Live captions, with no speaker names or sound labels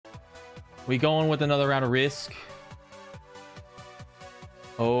We going with another round of Risk.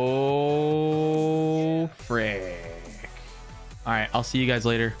 Oh, frick. All right, I'll see you guys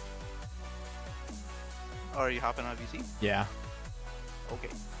later. Are you hopping on VC? Yeah. Okay.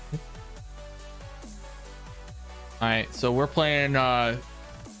 All right, so we're playing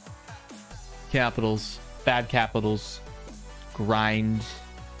Capitals. Bad Capitals. Grind.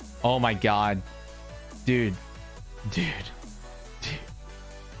 Oh my god. Dude. Dude.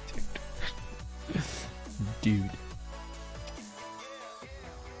 Dude.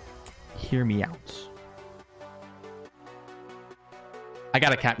 Hear me out. I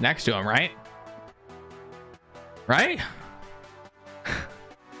got a cap next to him, right? Right?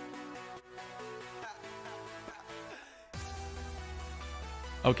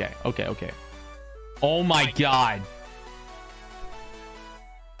 Okay. Oh my god.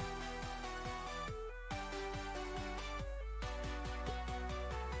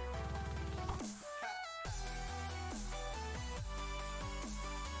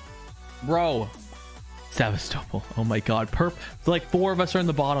 Bro. Sevastopol. Oh my god. Like 4 of us are in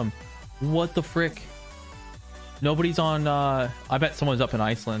the bottom. What the frick? Nobody's on I bet someone's up in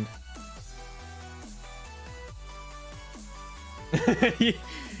Iceland.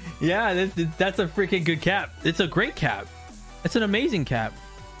 Yeah, that's a freaking good cap. It's a great cap. It's an amazing cap.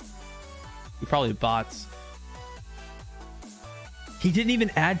 He probably bots. He didn't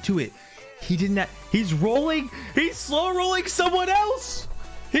even add to it. He didn't add, he's rolling. He's slow rolling someone else.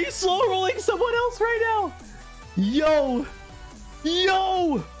 He's slow rolling someone else right now. Yo.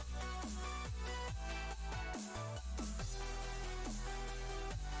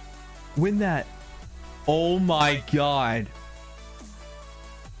 Win that. Oh my god.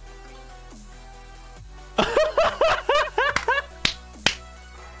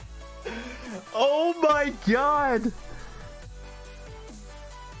 Oh my god.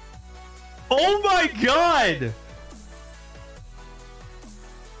 Oh my god.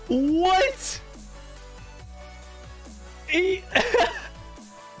 What?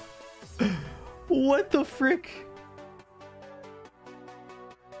 What the frick?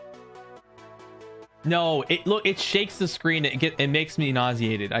 No, it shakes the screen. It makes me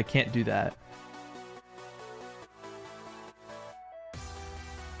nauseated. I can't do that.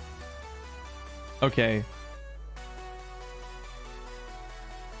 Okay.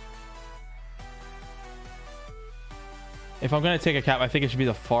 If I'm gonna take a cap, I think it should be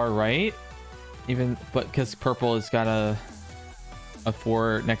the far right. But because purple has got a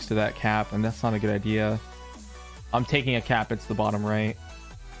 4 next to that cap, and that's not a good idea. I'm taking a cap. It's the bottom right.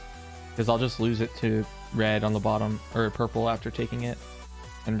 Because I'll just lose it to red on the bottom, or purple after taking it.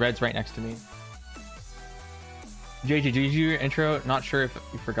 And red's right next to me. JJ, did you do your intro? Not sure if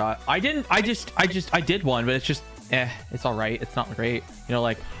you forgot. I didn't. I did one, but it's just, it's all right. It's not great. You know,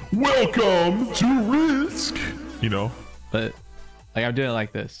 like, welcome to Risk. You know, but like I'm doing it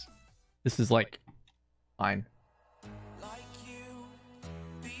like this. This is like fine.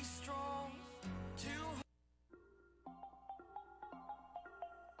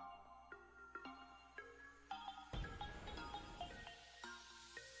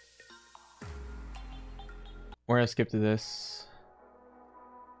 We're gonna skip to this.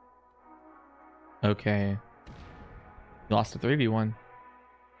 Okay. You lost a 3v1.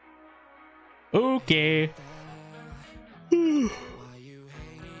 Okay.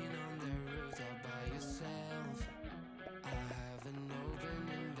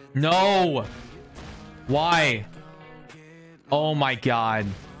 No. Why? Oh my god.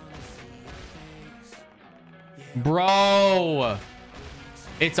 Bro.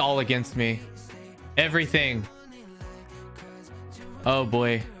 It's all against me. Everything. Oh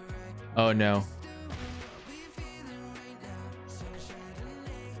boy. Oh no.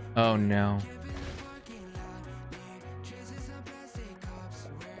 Oh no.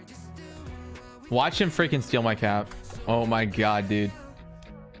 Watch him freaking steal my cap. Oh my god, dude.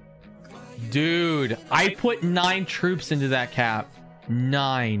 Dude, I put 9 troops into that cap.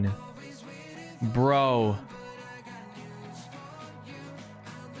 9. Bro.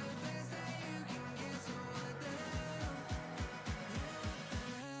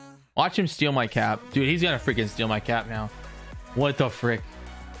 Watch him steal my cap. Dude, he's gonna freaking steal my cap now. What the frick?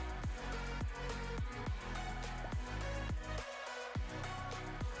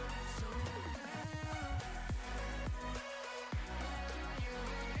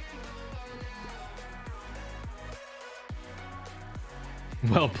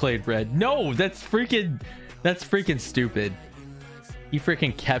 Well played, Red. No, that's freaking stupid. He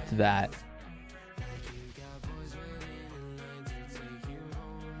freaking kept that.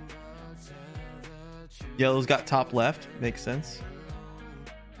 Yellow's got top left. Makes sense.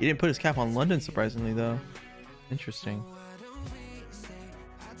 He didn't put his cap on London, surprisingly, though. Interesting.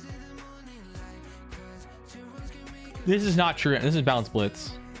 This is not true. This is Bounce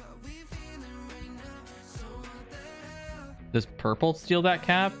Blitz. Does purple steal that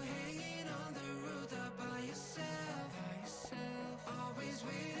cap?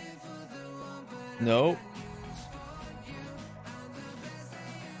 Nope.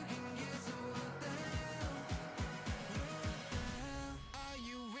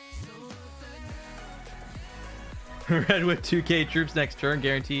 Redwood 2K troops next turn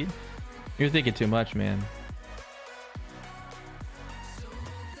guaranteed. You're thinking too much, man.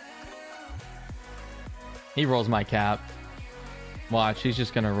 He rolls my cap. Watch, he's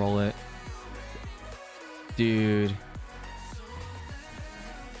just gonna roll it. Dude.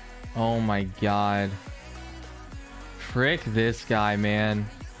 Oh my god. Frick this guy, man.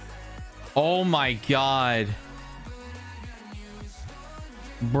 Oh my god.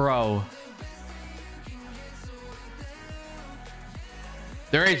 Bro.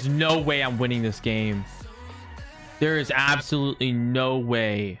 There is no way I'm winning this game. There is absolutely no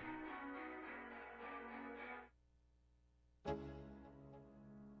way.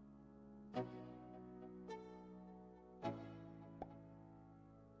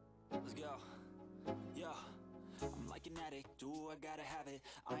 Let's go. Yo, I'm like an addict. Do I gotta have it?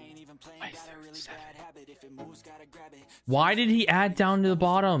 I ain't even playing. Got a really bad habit. If it moves, gotta grab it. Why did he add down to the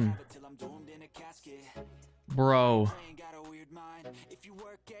bottom? Bro. If you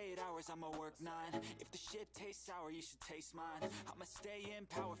work 8 hours, I'ma work 9. If the shit tastes sour, you should taste mine. I'ma stay in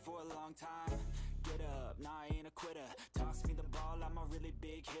power for a long time. Get up, nah, I ain't a quitter. Toss me the ball, I'm a really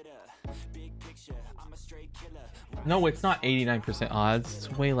big hitter. Big picture, I'm a straight killer. No, it's not 89% odds.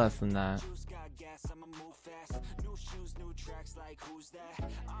 It's way less than that. I'ma move fast. New shoes, new tracks, like who's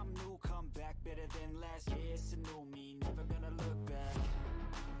that? I'm new, come back better than last. Yeah, it's a new me, never gonna look back.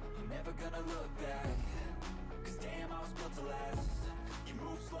 I'm never gonna look back. Cause damn, I was built to last. You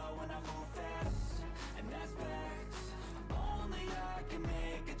move slow and I move fast, and that's facts. Only I can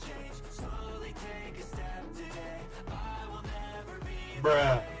make a change. Slowly take a step today. I will never be the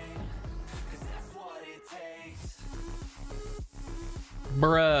same. Cause that's what it takes.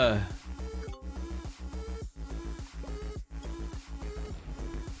 Bruh.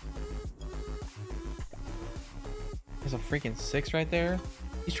 There's a freaking 6 right there.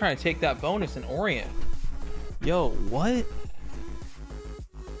 He's trying to take that bonus in Orient. Yo, what?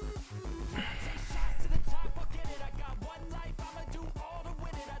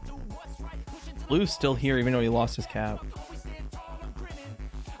 Blue's still here even though he lost his cap.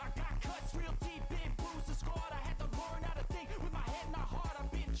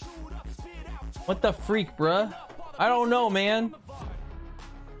 What the freak, bruh? I don't know, man.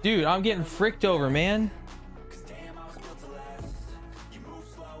 Dude, I'm getting fricked over, man.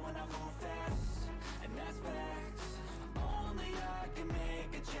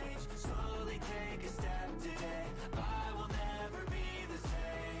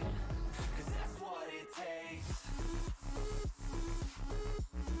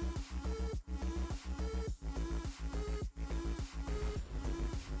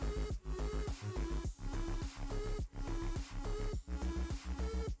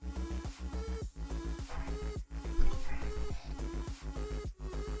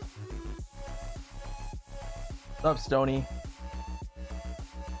 What's up, Stony?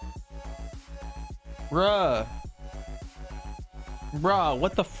 Bruh. Bruh,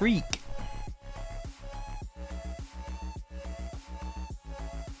 what the freak?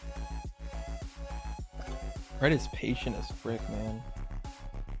 Red is patient as frick, man.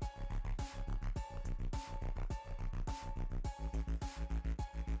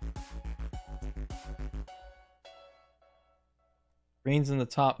 Green's in the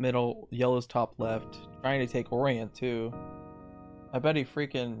top middle, yellow's top left. Trying to take Orient too. I bet he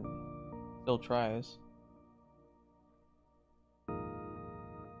freaking still tries.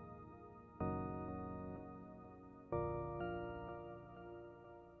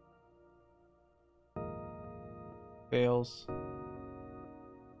 Fails.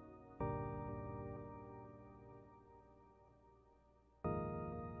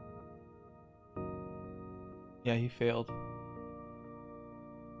 Yeah, he failed.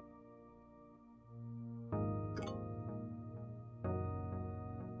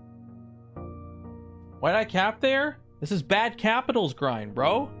 Why'd I cap there? This is bad capitals grind,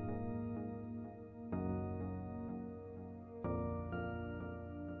 bro.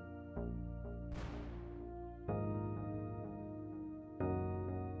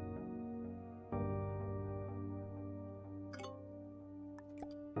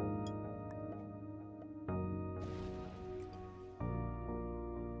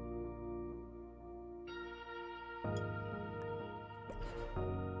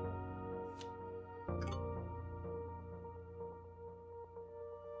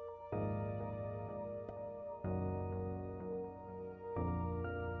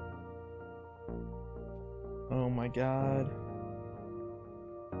 Oh my god.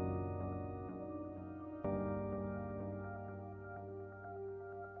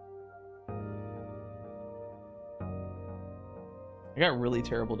 I got really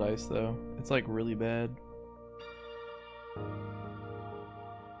terrible dice though. It's like really bad.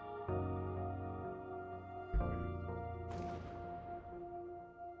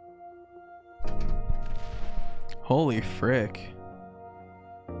 Holy frick.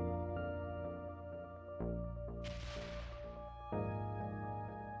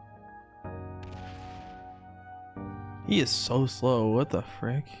 He is so slow. What the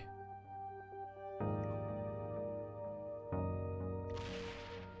frick?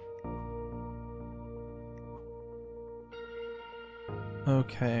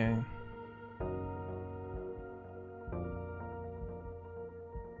 Okay.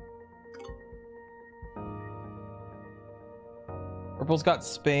 Purple's got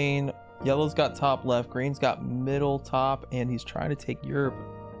Spain, yellow's got top left, green's got middle top, and he's trying to take Europe,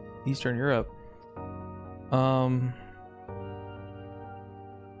 Eastern Europe.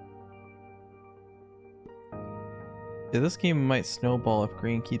 Yeah, this game might snowball if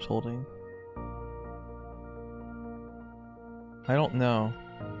green keeps holding. I don't know.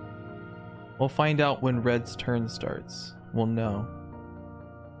 We'll find out when red's turn starts. We'll know.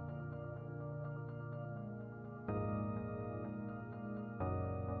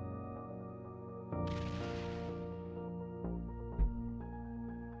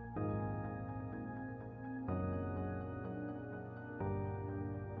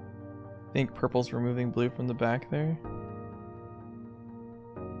 Think purple's removing blue from the back there.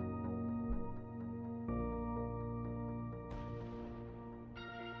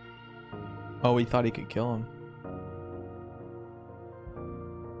 Oh, he thought he could kill him.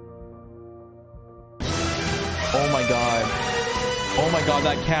 Oh my god. Oh my god,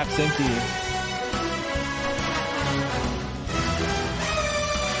 that cap's empty.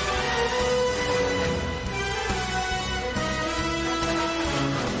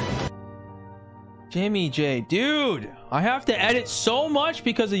 Jimmy J, dude, I have to edit so much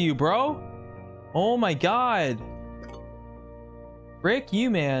because of you, bro. Oh my god. Frick you,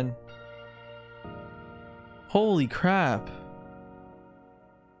 man. Holy crap.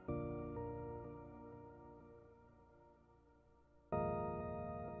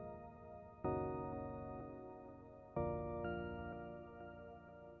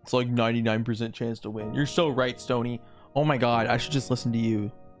 It's like 99% chance to win. You're so right, Stony. Oh my god, I should just listen to you.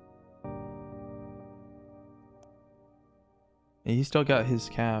 Yeah, he still got his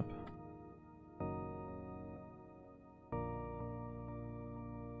cap.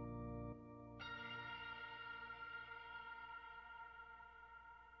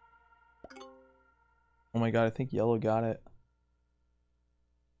 Oh my god, I think yellow got it.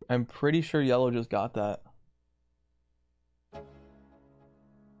 I'm pretty sure yellow just got that.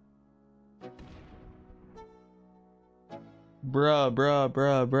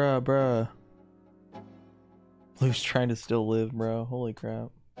 Bruh. Blue's trying to still live, bro. Holy crap.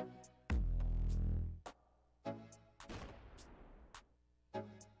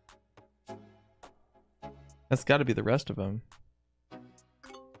 That's got to be the rest of them.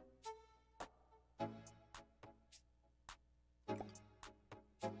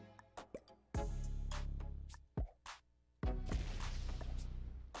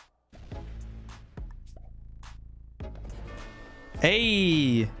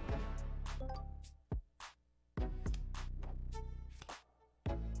 Hey!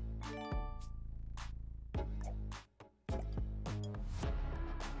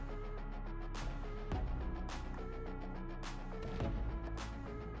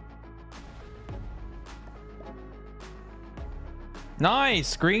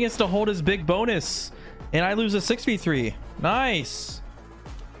 Nice! Green gets to hold his big bonus, and I lose a 6v3. Nice!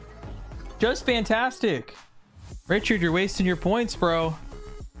 Just fantastic. Richard, you're wasting your points, bro.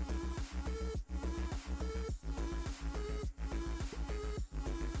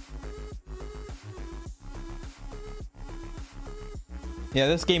 Yeah,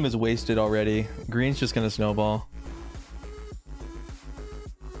 this game is wasted already. Green's just gonna snowball.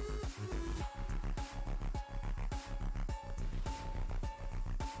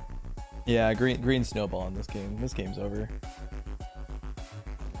 Yeah, green snowball in this game. This game's over.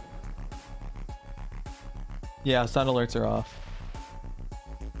 Yeah, sound alerts are off.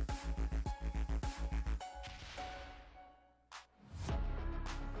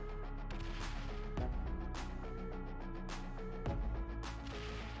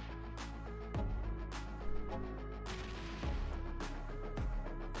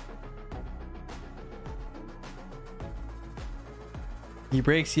 He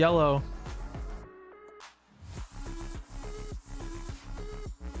breaks yellow.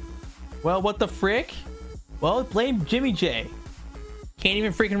 Well, what the frick? Well, blame Jimmy J. Can't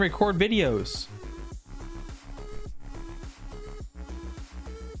even freaking record videos.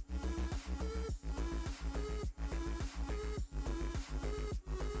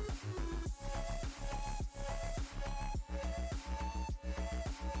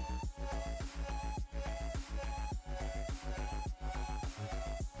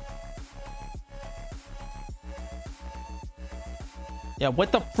 Yeah,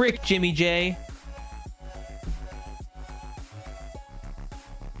 what the frick, Jimmy J?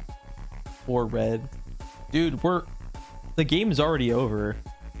 Or red. Dude, the game's already over.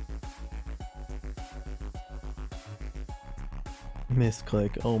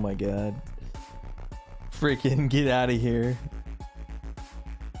 Misclick. Oh my god. Freaking get out of here.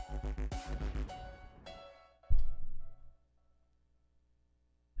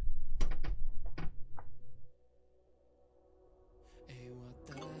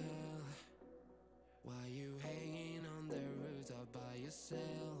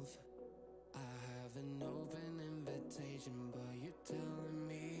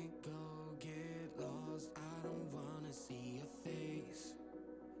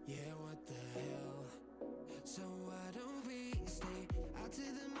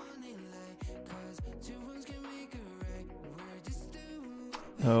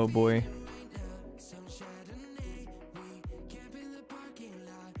 Oh boy.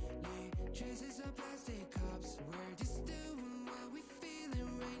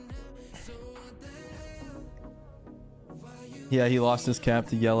 Yeah, he lost his cap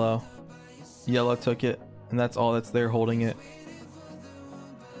to yellow. Yellow took it, and that's all that's there holding it.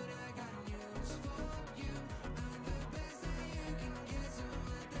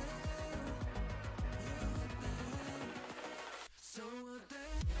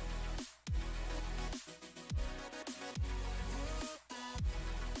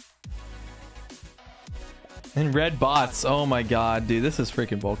 And red bots. Oh my god, dude, this is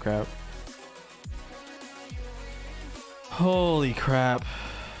freaking bullcrap. Holy crap.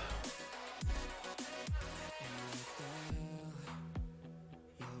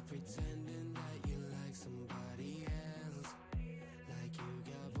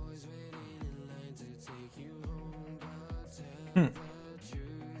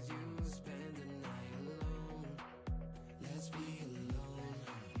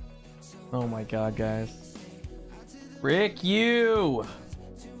 Oh my god, guys. Rick, you!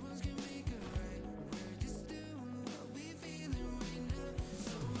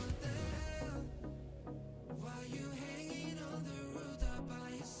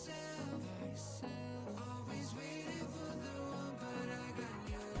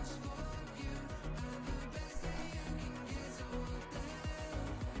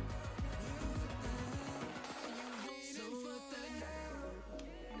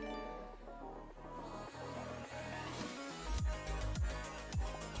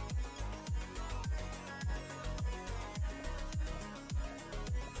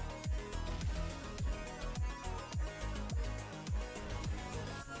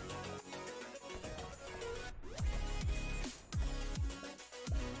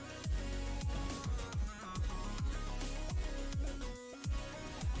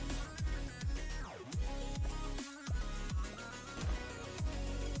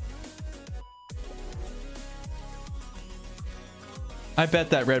 I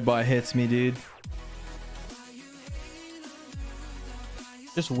bet that red bot hits me, dude.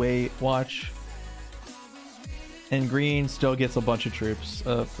 Just wait, watch. And green still gets a bunch of troops,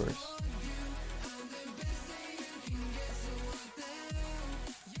 of course.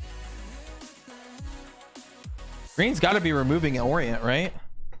 Green's got to be removing Orient, right?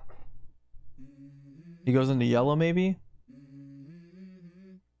 He goes into yellow, maybe?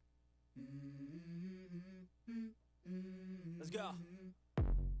 Let's go.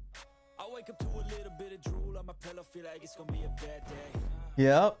 I wake up to a little bit of drool on my pillow, feel like it's gonna be a bad day.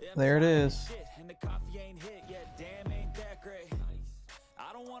 Yep, there it is. And the coffee ain't hit yet, damn, ain't that great.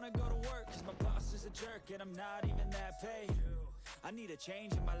 I don't wanna go to work cause my boss is a jerk and I'm not even that paid. I need a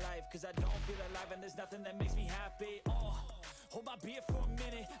change in my life cause I don't feel alive and there's nothing that makes me happy. Hold my beer for a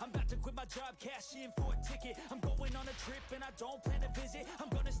minute, I'm about to quit my job, cash in for a ticket. I'm going on a trip and I don't plan to visit. I'm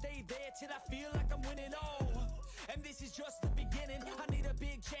gonna stay there till I feel like I'm winning. And this is just the beginning. I need a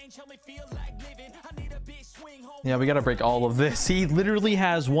big change, help me feel like living. I need a big swing home. Yeah, we gotta break all of this. He literally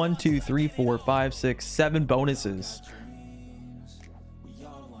has 1, 2, 3, 4, 5, 6, 7 bonuses.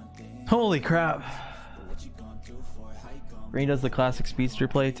 Holy crap. Green does the classic speedster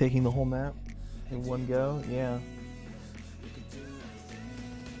play, taking the whole map in one go. Yeah.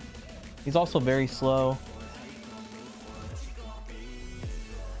 He's also very slow.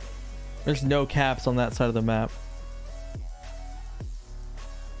 There's no caps on that side of the map.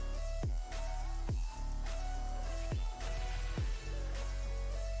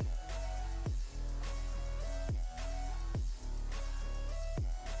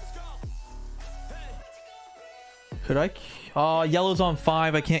 Could I? Oh, yellow's on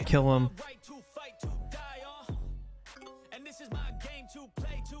 5. I can't kill him.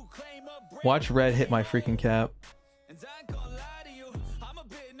 Watch red hit my freaking cap.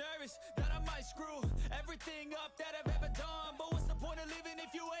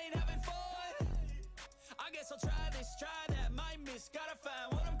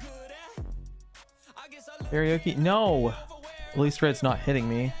 Karaoke? No! At least red's not hitting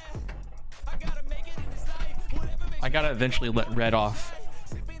me. I gotta eventually let red off.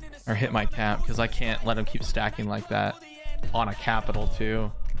 Or hit my cap, because I can't let him keep stacking like that. On a capital,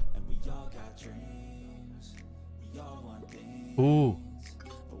 too. Ooh.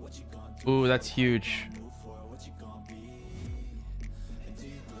 Ooh, that's huge.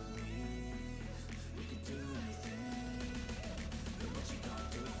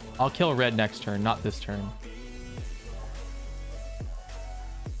 I'll kill red next turn, not this turn.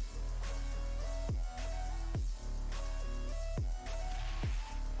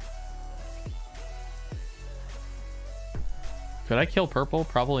 Could I kill purple?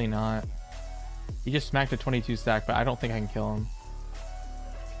 Probably not. He just smacked a 22 stack, but I don't think I can kill him.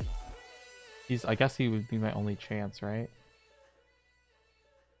 I guess he would be my only chance, right?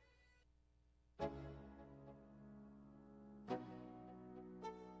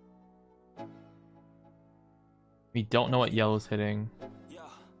 We don't know what yellow's hitting.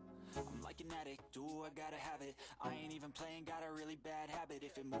 I'm like an addict, do I gotta have it. I ain't even playing, got a really bad habit.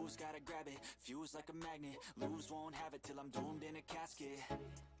 If it moves, gotta grab it. Fuse like a magnet, lose, won't have it till I'm doomed in a casket.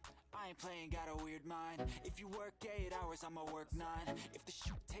 I ain't playing, got a weird mind. If you work 8 hours, I'ma work 9. If the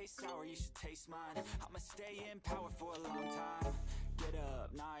shoot tastes sour, you should taste mine. I'ma stay in power for a long time. Get up,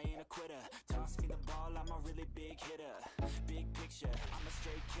 nah, I ain't a quitter. Toss me the ball, I'm a really big hitter. Big picture, I'm a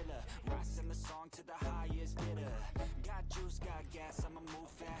straight killer. Rising the song to the highest bidder. Got juice, got gas, I'ma move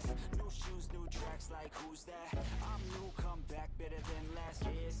fast. New shoes, new tracks, like who's that? I'm new, come back, better than last.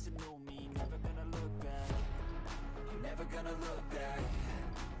 Yeah, it's a new me, never gonna look back. I'm never gonna look back.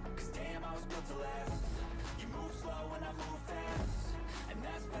 Cause damn, I was built to last. You move slow and I move fast. And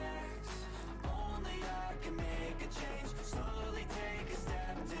that's facts. Only I can make a change. Slowly take a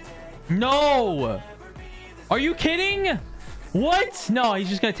step today. No! Are you kidding? What? No, he's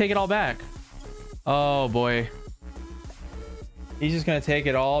just gonna take it all back. Oh boy. He's just gonna take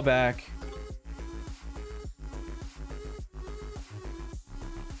it all back.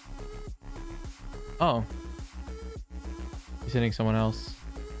 Oh. He's hitting someone else.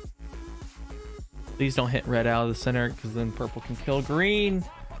 Please don't hit red out of the center, because then purple can kill green.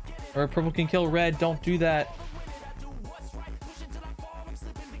 Or purple can kill red. Don't do that.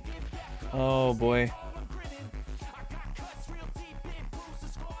 Oh boy.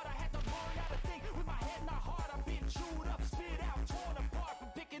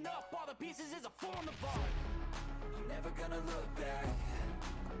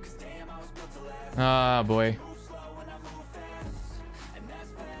 Ah boy.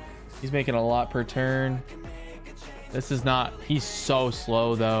 He's making a lot per turn. This is not... He's so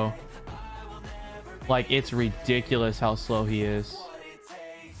slow, though. Like, it's ridiculous how slow he is.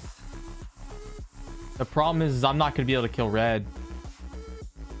 The problem is I'm not going to be able to kill red.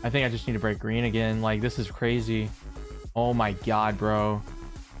 I think I just need to break green again. Like, this is crazy. Oh my god, bro.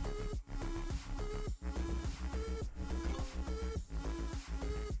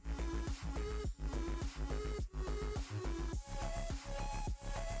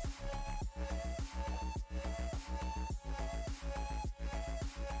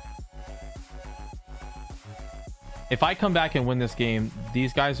 If I come back and win this game,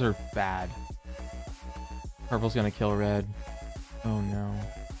 these guys are bad. Purple's gonna kill red. Oh no.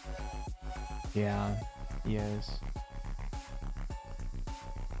 Yeah, he is.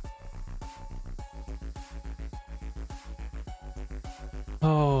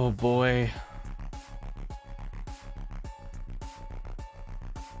 Oh boy.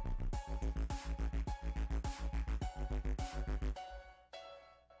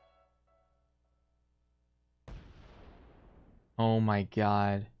 Oh my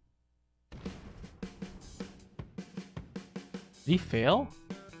god. Did he fail?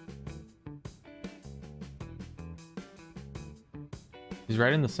 He's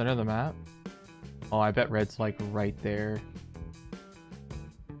right in the center of the map. Oh, I bet red's like right there.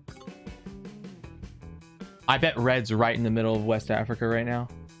 I bet red's right in the middle of West Africa right now.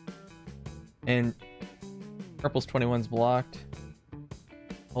 And purple's 21's blocked.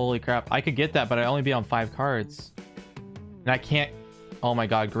 Holy crap. I could get that, but I only be on 5 cards. And I can't... Oh my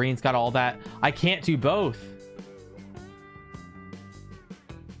god, green's got all that. I can't do both.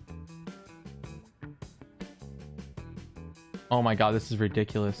 Oh my god, this is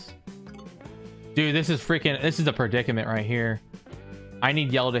ridiculous. Dude, this is freaking... This is a predicament right here. I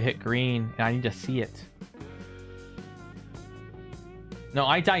need yellow to hit green, and I need to see it. No,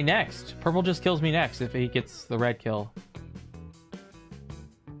 I die next. Purple just kills me next if he gets the red kill.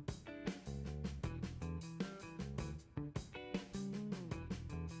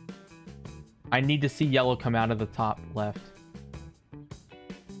 I need to see yellow come out of the top left.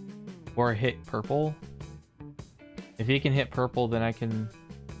 Or hit purple. If he can hit purple, then I can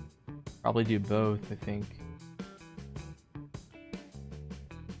probably do both, I think.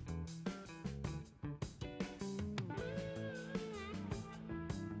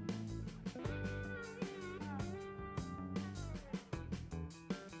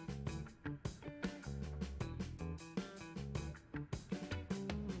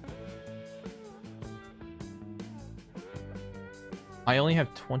 I only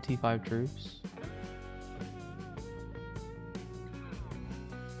have 25 troops.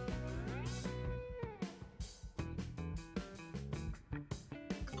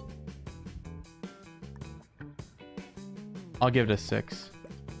 I'll give it a 6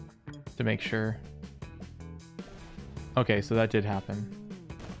 to make sure. Okay, so that did happen.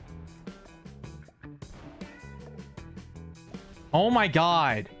 Oh my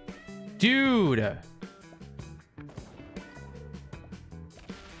god. Dude.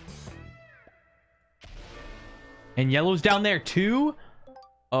 And yellow's down there too?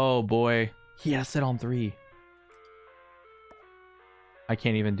 Oh boy. He has it on 3. I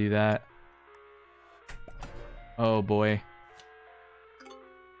can't even do that. Oh boy.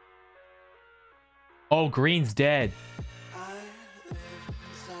 Oh, green's dead.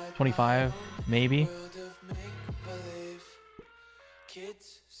 25, maybe.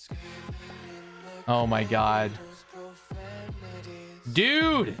 Oh my god.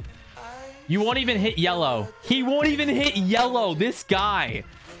 Dude! You won't even hit yellow. He won't even hit yellow. This guy.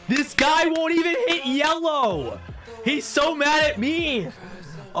 This guy won't even hit yellow. He's so mad at me.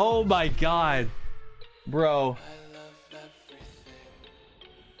 Oh my god. Bro.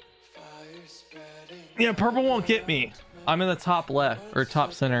 Yeah, purple won't get me. I'm in the top left or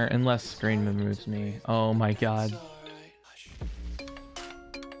top center unless green moves me. Oh my god.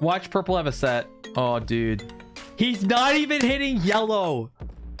 Watch purple have a set. Oh, dude. He's not even hitting yellow.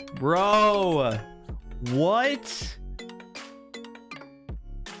 Bro. What?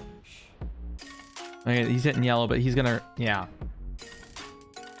 Okay, he's hitting yellow, but he's gonna... Yeah.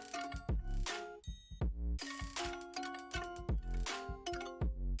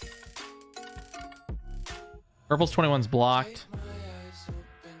 Purple's 21's blocked.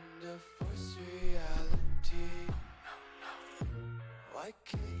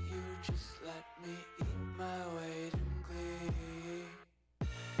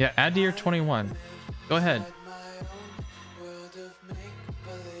 Yeah, add to your 21. Go ahead.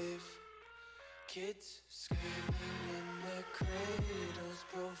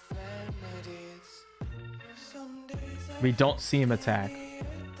 We don't see him attack.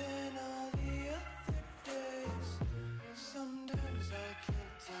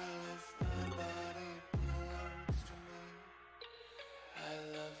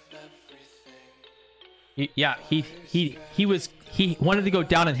 He wanted to go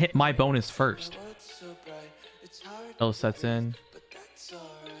down and hit my bonus first. Yellow sets in.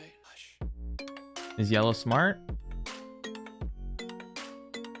 Is yellow smart?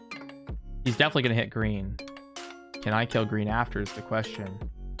 He's definitely gonna hit green. Can I kill green after is the question.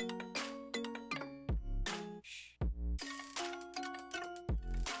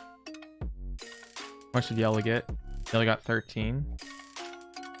 How much did yellow get? Yellow got 13.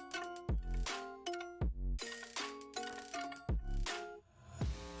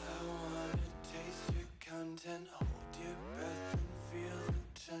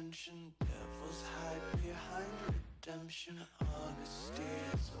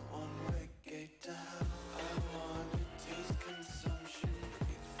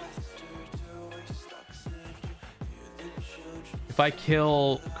 If I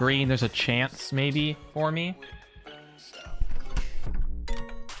kill green, there's a chance maybe for me.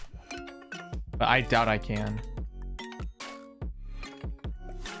 But I doubt I can.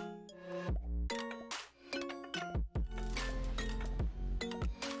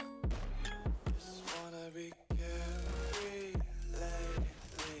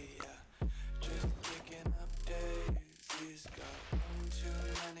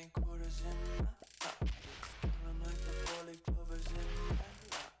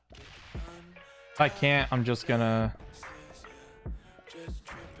 If I can't, I'm just gonna...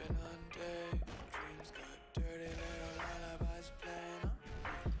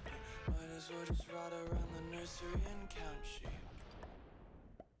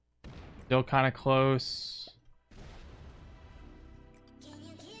 Still kind of close.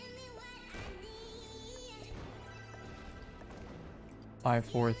 Five,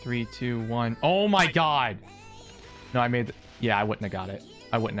 four, three, two, one. Oh my god! No, I made the... Yeah, I wouldn't have got it.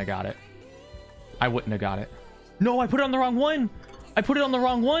 I wouldn't have got it. I wouldn't have got it. No, I put it on the wrong one. I put it on the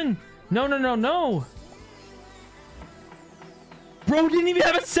wrong one. No, no, no, no. Bro didn't even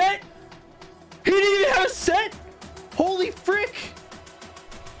have a set. He didn't even have a set. Holy frick.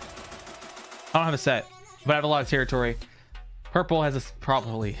 I don't have a set, but I have a lot of territory. Purple has a...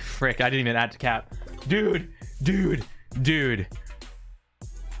 Probably. Frick, I didn't even add to cap. Dude, dude, dude.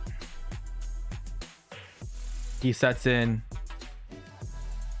 He sets in.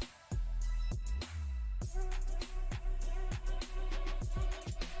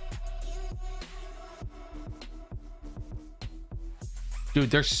 Dude,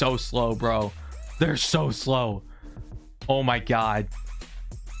 they're so slow, bro. They're so slow. Oh my god.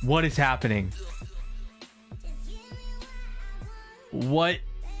 What is happening? What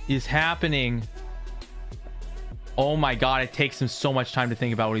is happening? Oh my god, it takes him so much time to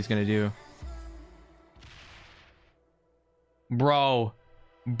think about what he's gonna do. Bro.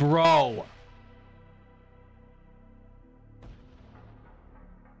 Bro.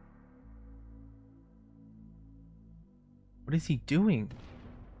 What is he doing?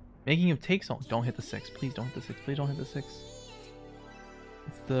 Making him take so... Don't hit the 6. Please don't hit the 6. Please don't hit the 6.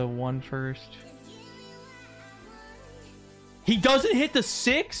 It's the 1 first. He doesn't hit the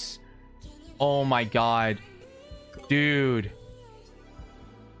 6? Oh my god. Dude.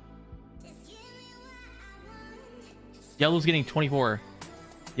 Yellow's getting 24.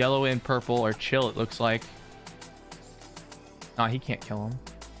 Yellow and purple are chill, it looks like. Nah, he can't kill him.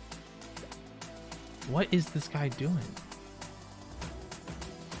 What is this guy doing?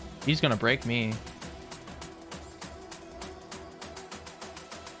 He's gonna break me.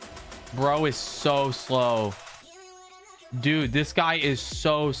 Bro is so slow. Dude, this guy is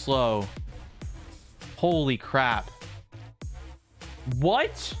so slow. Holy crap.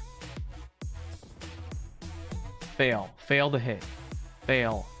 What? Fail. Fail to hit.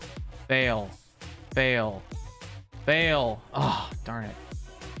 Fail. Fail. Fail. Fail. Oh, darn it.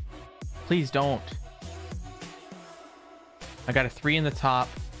 Please don't. I got a 3 in the top.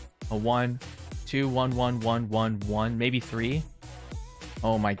 A 1, 2, 1, 1, 1, 1, 1, maybe 3.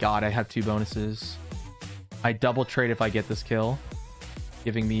 Oh my god, I have 2 bonuses. I double trade if I get this kill,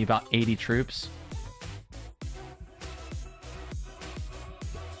 giving me about 80 troops.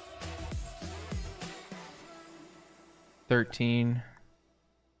 $13.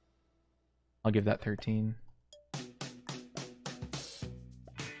 I'll give that 13.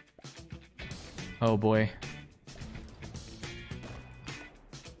 Oh boy.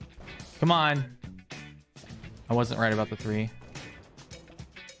 Come on. I wasn't right about the 3.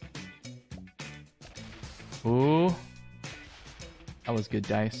 Ooh. That was good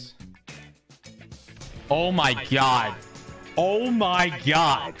dice. Oh my god. Oh my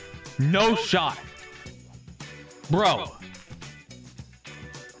god. No shot. Bro.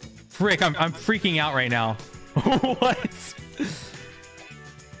 Frick, I'm freaking out right now. What?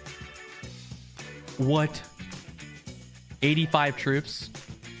 What? 85 troops.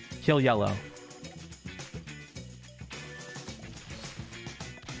 Kill yellow.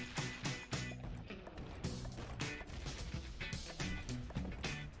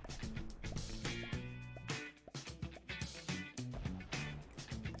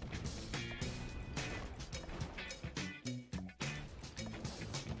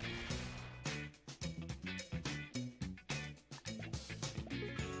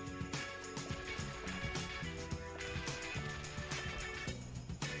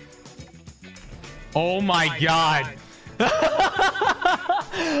 Oh my god.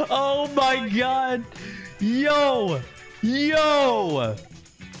 Oh my god. Yo. Yo.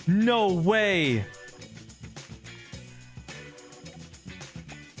 No way.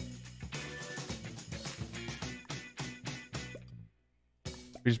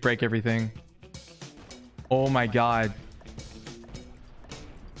 We just break everything. Oh my god.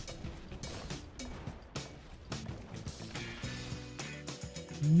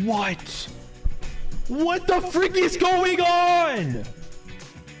 What? What the frick is going on?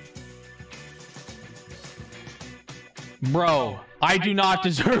 Bro, I do not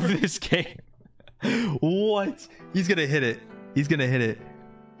deserve this game. What? He's gonna hit it. He's gonna hit it.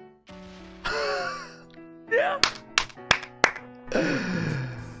 Yeah.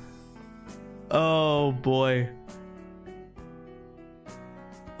 Oh. Oh boy.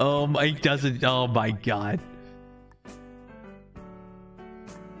 Oh my, he doesn't. Oh my god.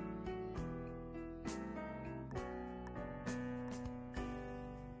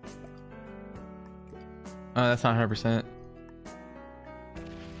 Oh, that's not 100%.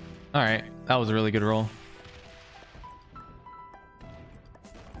 All right, that was a really good roll.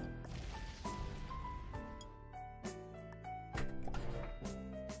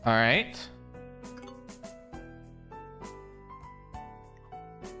 All right.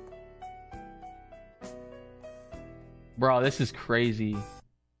 Bro, this is crazy.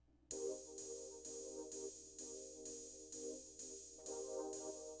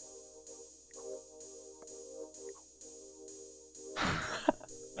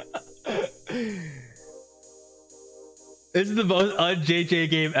 This is the most un-JJ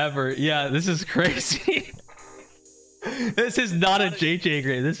game ever. Yeah, this is crazy. This is not a JJ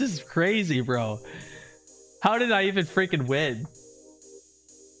game. This is crazy, bro. How did I even freaking win?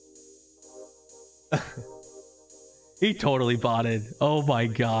 He totally botted. Oh my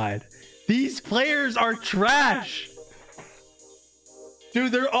god. These players are trash.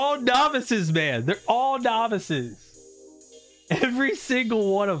 Dude, they're all novices, man. They're all novices. Every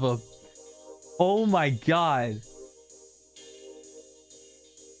single one of them. Oh my god.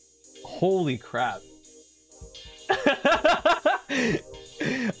 Holy crap.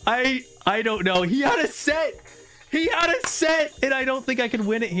 I don't know. He had a set. He had a set, and I don't think I can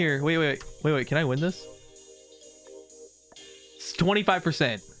win it here. Wait. Can I win this? It's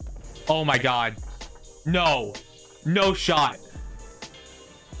 25%. Oh my god. No. No shot.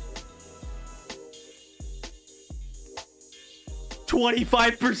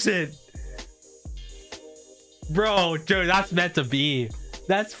 $25%. Bro, dude, that's meant to be.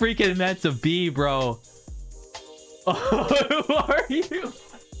 That's freaking meant to be, bro. Oh, who are you?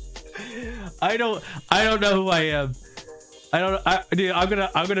 I don't know who I am. Dude, I'm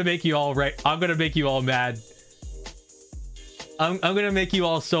gonna make you all right. I'm gonna make you all mad. I'm gonna make you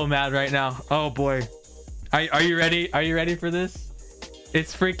all so mad right now. Oh boy. Are you ready? Are you ready for this?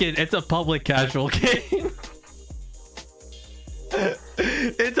 It's a public casual game.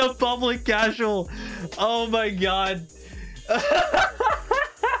 It's a public casual. Oh my god.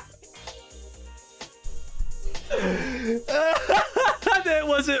 That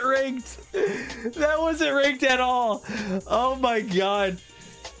wasn't rigged. That wasn't rigged at all. Oh my god.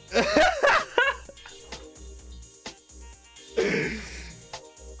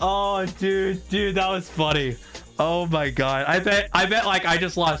 Oh dude, that was funny. Oh my god. I bet like I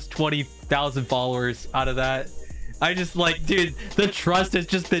just lost 20,000 followers out of that. I just like, dude, the trust has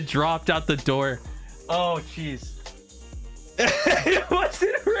just been dropped out the door. Oh jeez. It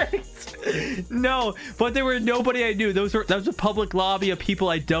wasn't rigged. No, but there were nobody I knew. That was a public lobby of people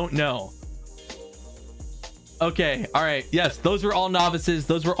I don't know. Okay, all right. Yes, those were all novices.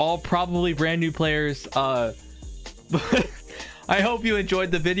 Those were all probably brand new players. But I hope you enjoyed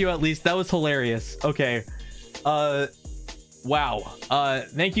the video at least. That was hilarious. Okay. Wow.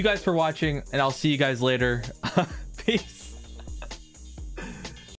 Thank you guys for watching, and I'll see you guys later. Peace.